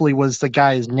 ironically, was the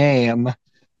guy's name.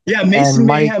 yeah, And Mason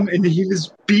Mike, Mayhem, and he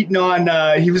was beating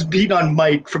on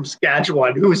Mike from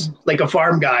Saskatchewan, who was like a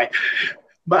farm guy.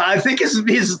 But I think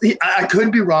I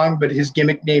could be wrong, but his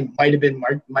gimmick name might have been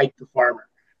Mike the Farmer.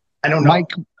 I don't know.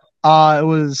 Mike, it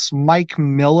was Mike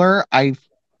Miller. I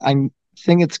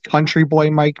think it's Country Boy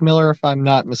Mike Miller, if I'm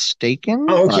not mistaken.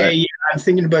 Oh, okay, But yeah, I'm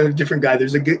thinking about a different guy.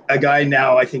 There's a guy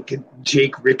now, I think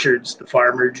Jake Richards, the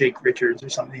farmer, Jake Richards or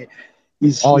something. oh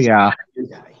He's yeah, a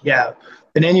guy, yeah.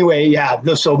 But anyway, yeah.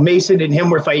 So Mason and him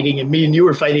were fighting, and me and you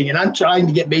were fighting, and I'm trying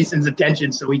to get Mason's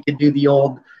attention so we could do the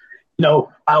old,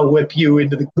 I'll whip you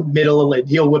into the middle, and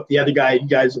he'll whip the other guy. You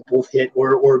guys will both hit,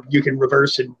 or you can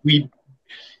reverse, and you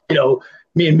know,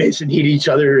 me and Mason hit each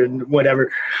other and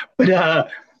whatever. But yeah,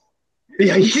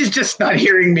 he's just not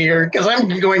hearing me here because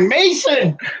I'm going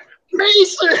Mason,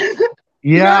 Mason,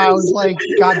 yeah. I was Mason. like,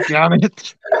 God damn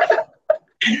it!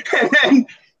 And then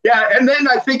and then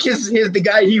I think the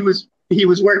guy he was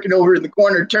working over in the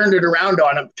corner turned it around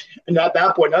on him, and at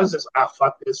that point I was just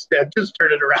fuck this, just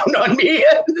turn it around on me.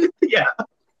 Yeah,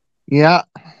 Yeah.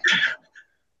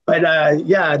 but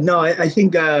yeah, no, I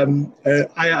think I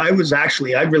was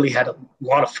actually I really had a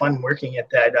lot of fun working at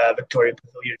that Victoria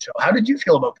Pavilion show. How did you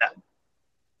feel about that?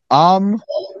 Um.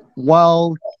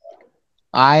 Well,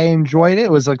 I enjoyed it.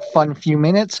 It was a fun few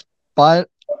minutes, but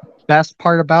best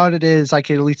part about it is I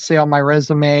could at least say on my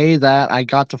resume that I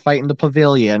got to fight in the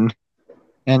pavilion,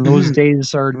 and those Mm-hmm.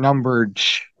 days are numbered.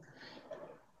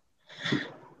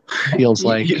 Feels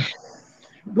like.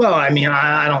 Well, I mean,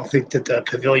 I don't think that the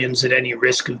pavilion's at any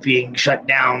risk of being shut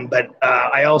down, but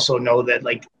I also know that,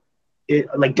 like,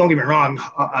 don't get me wrong,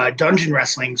 Dungeon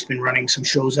Wrestling's been running some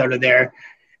shows out of there,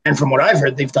 and from what I've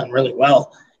heard, they've done really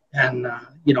well, and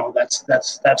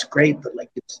that's great. But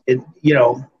like,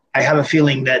 I have a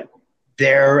feeling that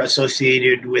they're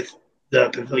associated with the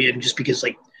pavilion just because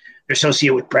like they're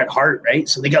associated with Bret Hart, right?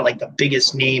 So they got like the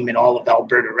biggest name in all of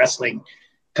Alberta wrestling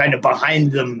kind of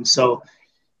behind them, so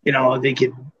they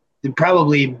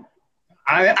probably.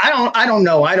 I don't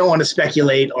know. I don't want to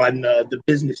speculate on the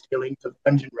business dealings of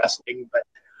dungeon wrestling, but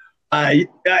I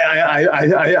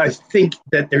think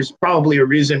that there's probably a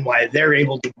reason why they're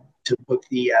able to book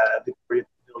the Victoria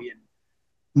Pavilion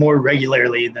more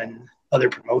regularly than other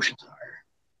promotions are.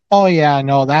 Oh yeah,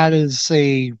 no, that is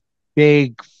a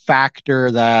big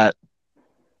factor that,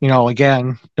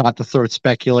 again, not to throw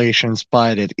speculations,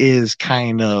 but it is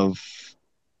kind of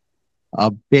a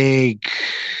big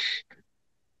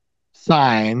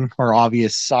sign or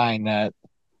obvious sign that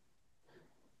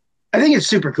I think it's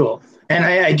super cool, and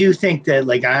I do think that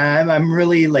like I'm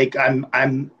really like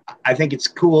I think it's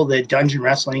cool that Dungeon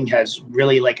Wrestling has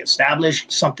really like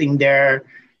established something there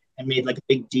and made like a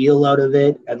big deal out of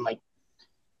it, and like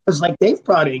because like they've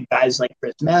brought in guys like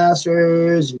Chris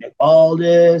Masters, Nick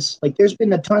Aldis, like there's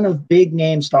been a ton of big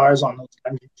name stars on those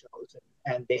dungeon shows,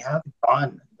 and they have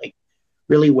gone like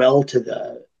really well to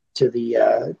the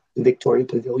Victoria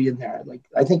Pavilion there. Like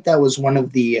I think that was one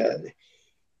of the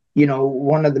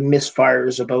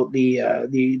misfires about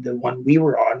the one we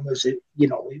were on was it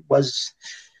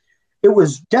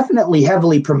was definitely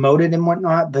heavily promoted and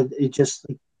whatnot, but it just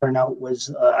like, turnout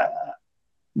was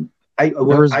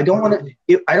there's I don't want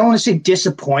to say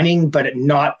disappointing, but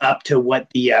not up to what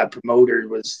the promoter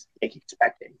was like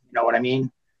expecting. You know what I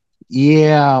mean?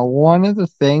 yeah, one of the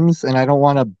things, and I don't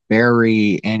want to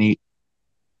bury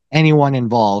anyone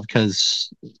involved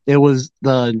because it was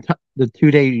the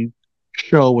 2 day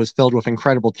show was filled with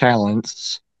incredible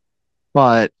talents,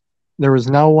 but there was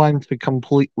no one to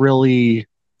complete really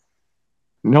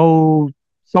no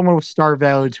someone with star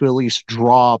value to at least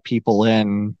draw people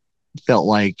in. Felt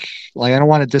like I don't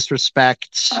want to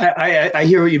disrespect. I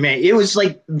hear what you mean. It was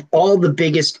like all the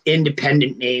biggest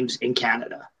independent names in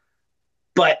Canada,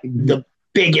 but the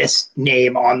biggest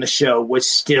name on the show was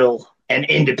still an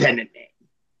independent name.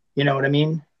 You know what I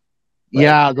mean? Like,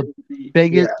 Yeah, the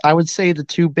biggest, yeah. I would say the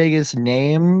two biggest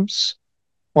names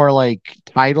or like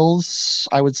titles,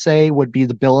 I would say would be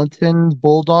the Billington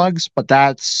Bulldogs, but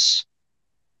that's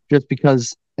just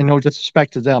because, and no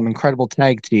disrespect to them, incredible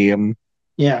tag team,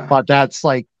 Yeah. but that's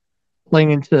like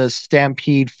playing into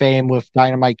Stampede fame with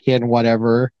Dynamite Kid and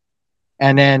whatever.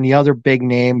 And then the other big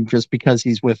name, just because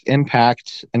he's with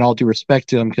Impact, and all due respect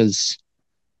to him, because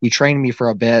he trained me for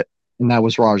a bit, and that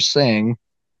was Raj Singh.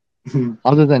 Mhm.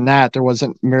 Other than that, there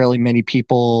wasn't really many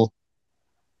people,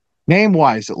 name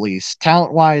wise at least.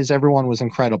 Talent wise, everyone was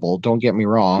incredible. Don't get me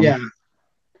wrong. Yeah,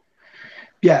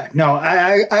 yeah. No,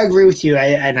 I agree with you.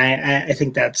 I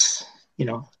think that's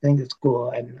I think that's cool,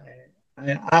 and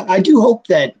I do hope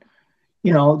that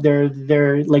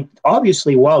they're like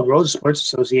obviously Wild Rose Sports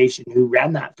Association who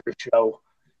ran that first show.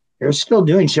 They're still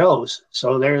doing shows,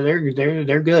 so they're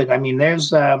good. I mean,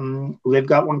 they've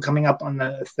got one coming up on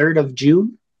the 3rd of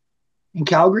June in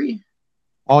Calgary.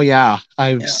 Oh yeah,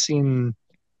 I've Yeah, seen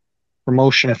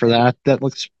promotion for that. That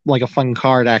looks like a fun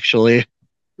card actually.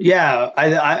 yeah.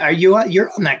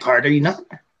 You're on that card, are you not?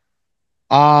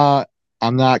 Uh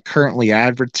I'm not currently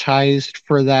advertised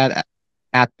for that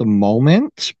at the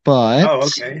moment, but Oh,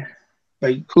 okay.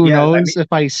 But who yeah, I knows mean, if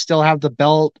I still have the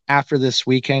belt after this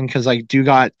weekend because I do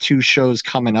got two shows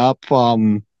coming up.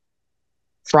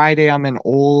 Friday I'm in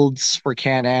Olds for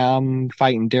Can-Am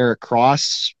fighting Derek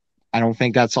Cross. I don't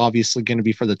think that's obviously going to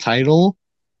be for the title,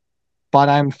 but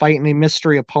I'm fighting a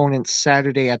mystery opponent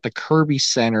Saturday at the Kirby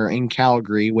Center in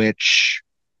Calgary, which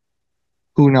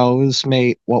who knows,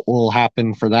 mate, what will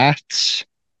happen for that.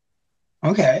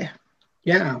 okay.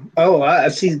 Yeah. Oh, I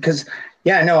see. Because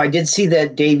yeah, no, I did see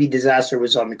that Davey Disaster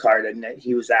was on the card and that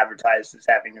he was advertised as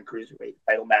having a cruiserweight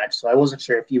title match. So I wasn't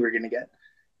sure if you were going to get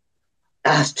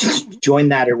asked to join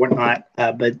that or whatnot.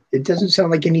 But it doesn't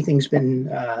sound like anything's been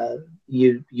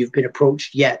you've been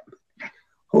approached yet.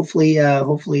 Hopefully,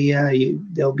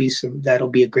 there'll be some. That'll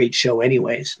be a great show,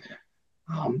 anyways.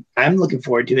 I'm looking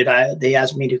forward to it. They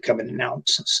asked me to come and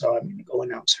announce, so I'm going to go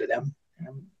announce for them.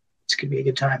 It's going to be a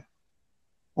good time.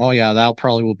 Oh yeah, that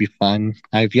probably will be fun.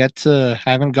 I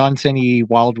haven't gone to any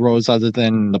Wild Rose other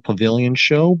than the Pavilion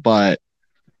show, but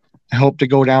I hope to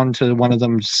go down to one of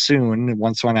them soon,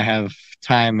 once when I have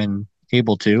time and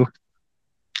able to.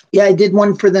 Yeah, I did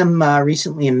one for them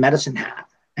recently in Medicine Hat,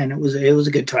 and it was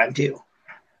a good time too.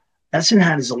 Medicine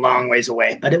Hat is a long ways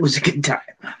away, but it was a good time.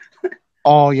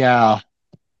 Oh yeah,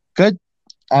 good.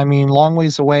 I mean, long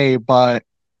ways away, but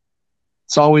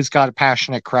it's always got a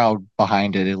passionate crowd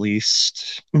behind it, at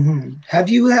least. Mm-hmm. Have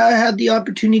you had the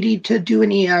opportunity to do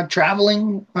any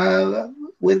traveling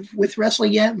with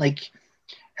wrestling yet? Like,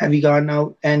 have you gone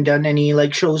out and done any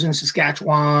like shows in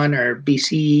Saskatchewan or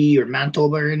BC or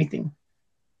Manitoba or anything?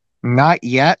 Not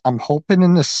yet. I'm hoping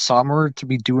in the summer to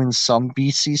be doing some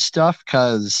BC stuff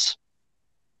because,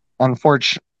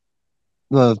 unfortunately,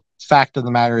 the fact of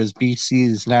the matter is BC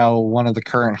is now one of the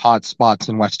current hot spots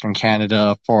in Western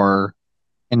Canada for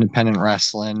independent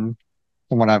wrestling,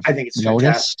 from what I've I think it's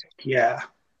noticed. fantastic. Yeah.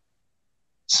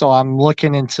 So I'm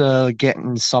looking into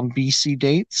getting some BC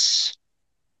dates.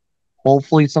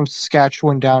 Hopefully some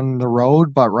Saskatchewan down the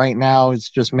road, but right now it's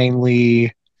just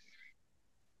mainly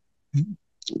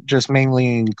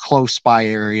in close by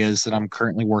areas that I'm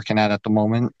currently working at the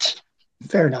moment.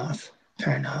 Fair enough.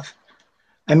 Fair enough.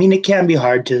 I mean, it can be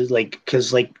hard to like,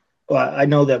 because like, I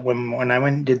know that when I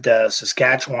went and did the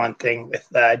Saskatchewan thing with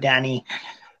Danny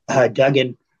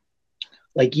Duggan,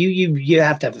 like you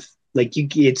have to have like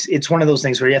it's one of those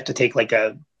things where you have to take like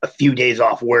a few days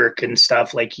off work and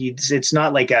stuff. Like it's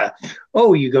not like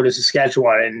you go to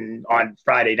Saskatchewan and on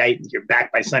Friday night and you're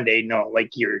back by Sunday. No,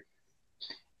 like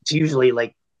it's usually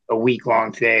like a week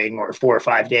long thing or 4 or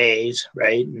 5 days,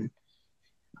 right? And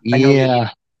I know that you Yeah.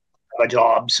 have a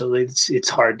job, so it's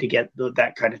hard to get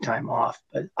that kind of time off.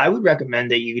 But I would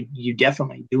recommend that you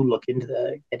definitely do look into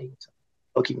the getting some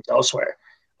bookings elsewhere.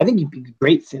 I think you'd be a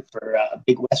great fit for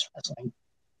Big West Wrestling.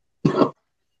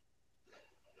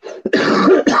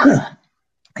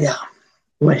 Yeah.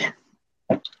 Wait.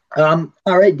 All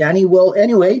right, Danny. Well,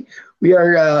 anyway, we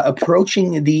are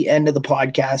approaching the end of the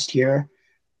podcast here.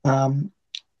 Um,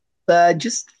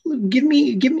 just give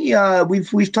me.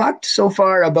 We've talked so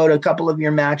far about a couple of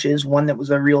your matches. One that was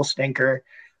a real stinker,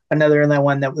 another and that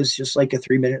one that was just like a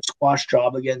 3 minute squash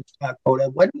job against Coda.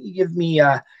 Why don't you give me?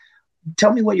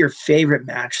 Tell me what your favorite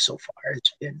match so far has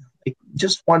been. Like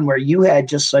just one where you had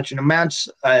just such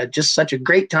a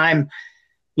great time,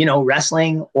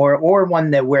 wrestling, or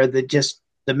one that where the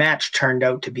match turned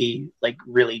out to be like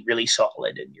really, really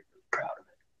solid and you're really proud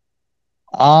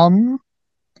of Um,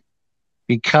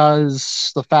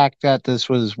 because the fact that this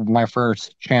was my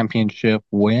first championship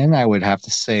win, I would have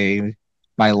to say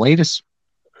my latest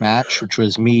match, which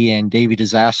was me and Davey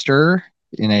Disaster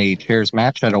in a chairs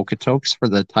match at Okotoks for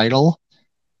the title.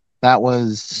 That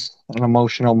was an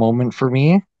emotional moment for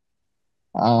me.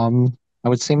 I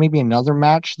would say maybe another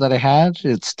match that I had.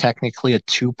 It's technically a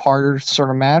two-parter sort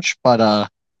of match, but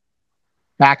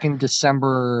back in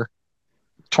December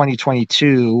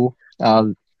 2022,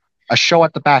 a show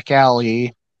at the back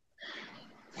alley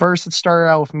First, it started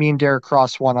out with me and Derek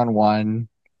Cross one-on-one.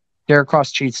 Derek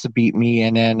Cross cheats to beat me,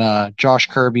 and then Josh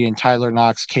Kirby and Tyler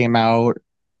Knox came out,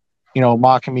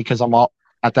 mocking me because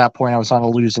at that point I was on a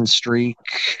losing streak,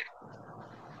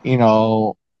 you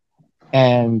know,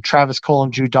 and Travis Cole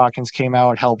and Drew Dawkins came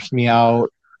out, helped me out.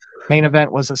 Main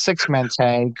event was a 6-man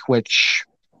tag, which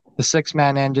the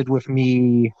 6-man ended with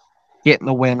me getting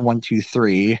the win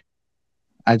 1-2-3.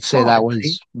 I'd say that Solid,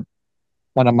 was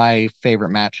one of my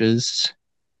favorite matches.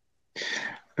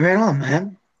 right on,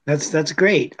 man. That's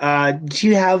great. Do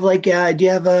you have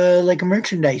a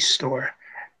merchandise store?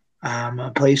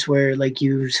 A place where like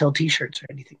you sell T-shirts or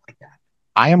anything like that?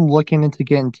 I am looking into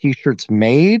getting t-shirts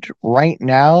made. Right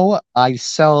now, I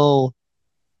sell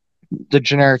the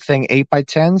generic thing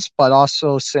 8x10s, but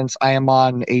also since I'm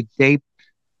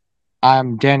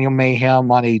Daniel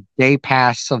Mayhem on a day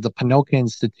pass of the Pinoca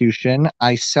Institution,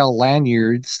 I sell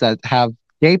lanyards that have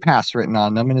day pass written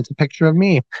on them, and it's a picture of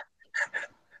me.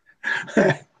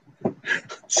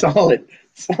 Solid,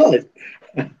 solid.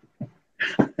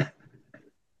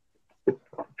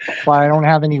 But I don't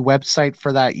have any website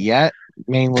for that yet.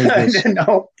 Mainly just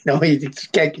no, you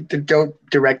just can't don't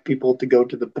direct people to go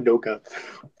to the Pinoca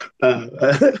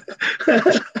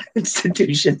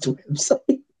institution's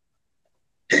website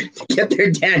to get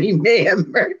their Danny Mayhem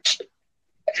merch.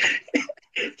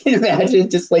 Can you imagine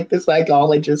just like the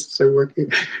psychologists are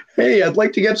working? Hey, I'd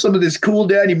like to get some of this cool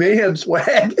Danny Mayhem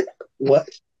swag. What?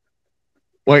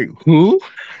 wait, who?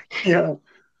 Yeah.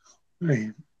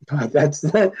 Man, God, that's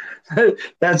great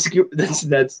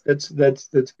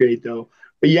though.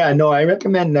 But yeah, no, I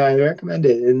recommend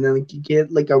it. And then like, you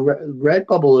get like a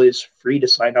Redbubble is free to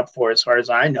sign up for, as far as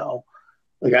I know.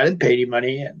 Like I didn't pay any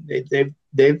money, and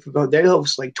they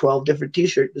host like 12 different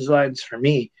T-shirt designs for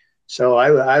me. So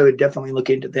I would definitely look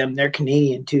into them. They're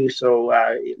Canadian too, so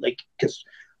like because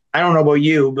I don't know about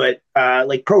you, but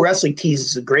like Pro Wrestling Tees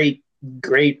is a great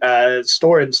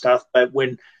store and stuff. But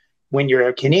when you're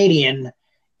a Canadian,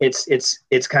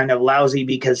 it's kind of lousy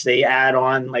because they add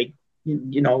on like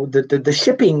the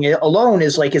shipping alone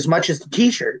is like as much as the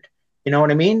T-shirt. You know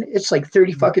what I mean? It's like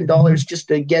 30 fucking dollars just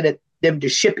to get them to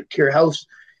ship it to your house,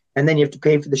 and then you have to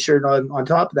pay for the shirt on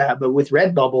top of that. But with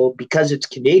Redbubble, because it's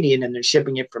Canadian and they're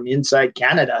shipping it from inside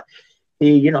Canada,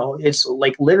 it's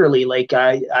like literally like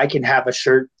I can have a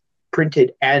shirt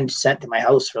printed and sent to my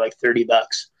house for like $30.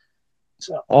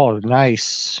 So Oh,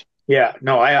 nice. yeah,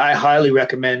 no, I highly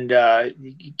recommend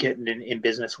getting in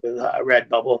business with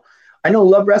Redbubble. I know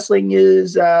Love Wrestling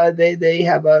is they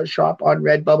have a shop on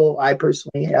Redbubble. I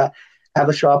personally have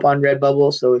a shop on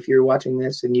Redbubble. So if you're watching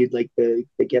this and you'd like to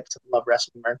get some Love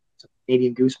Wrestling merch, some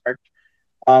Canadian Goose merch,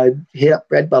 hit up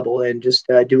Redbubble and just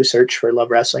do a search for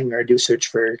Love Wrestling or do a search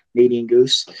for Canadian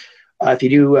Goose. If you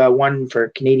do one for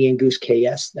Canadian Goose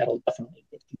KS, that'll definitely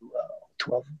get you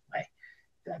 12 of my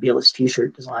fabulous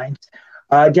T-shirt designs.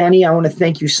 Danny, I want to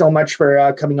thank you so much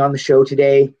for coming on the show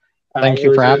today. Thank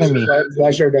you for having me. A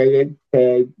pleasure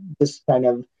to just kind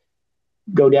of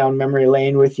go down memory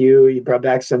lane with you. You brought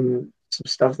back some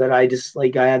stuff that I just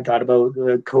like. I hadn't thought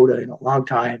about Coda in a long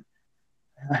time.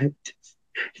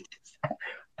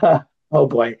 Oh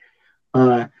boy,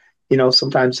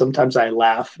 sometimes I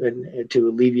laugh and to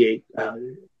alleviate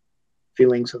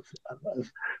feelings of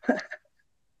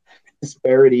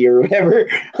disparity or whatever.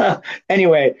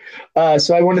 Anyway,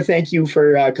 so I want to thank you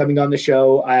for coming on the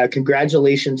show.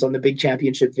 Congratulations on the big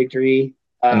championship victory.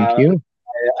 Thank you.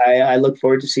 I look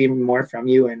forward to seeing more from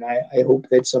you, and I hope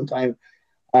that sometime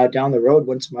down the road,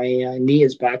 once my knee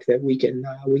is back, that we can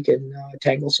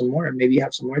tangle some more and maybe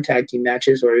have some more tag team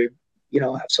matches, or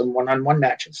have some one-on-one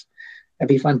matches. That'd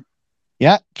be fun.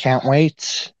 Yeah, can't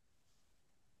wait.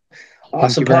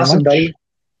 Awesome, buddy.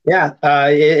 Yeah.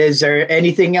 Is there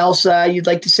anything else you'd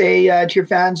like to say to your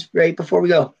fans right before we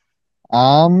go?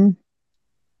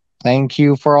 Thank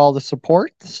you for all the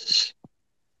support,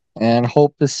 and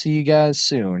hope to see you guys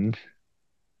soon.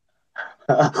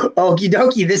 Okie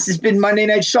dokie. This has been Monday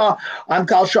Night Shaw. I'm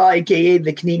Kyle Shaw, aka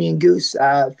the Canadian Goose.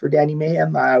 For Danny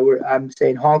Mayhem, I'm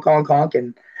saying honk, honk, honk,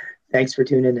 and thanks for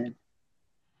tuning in.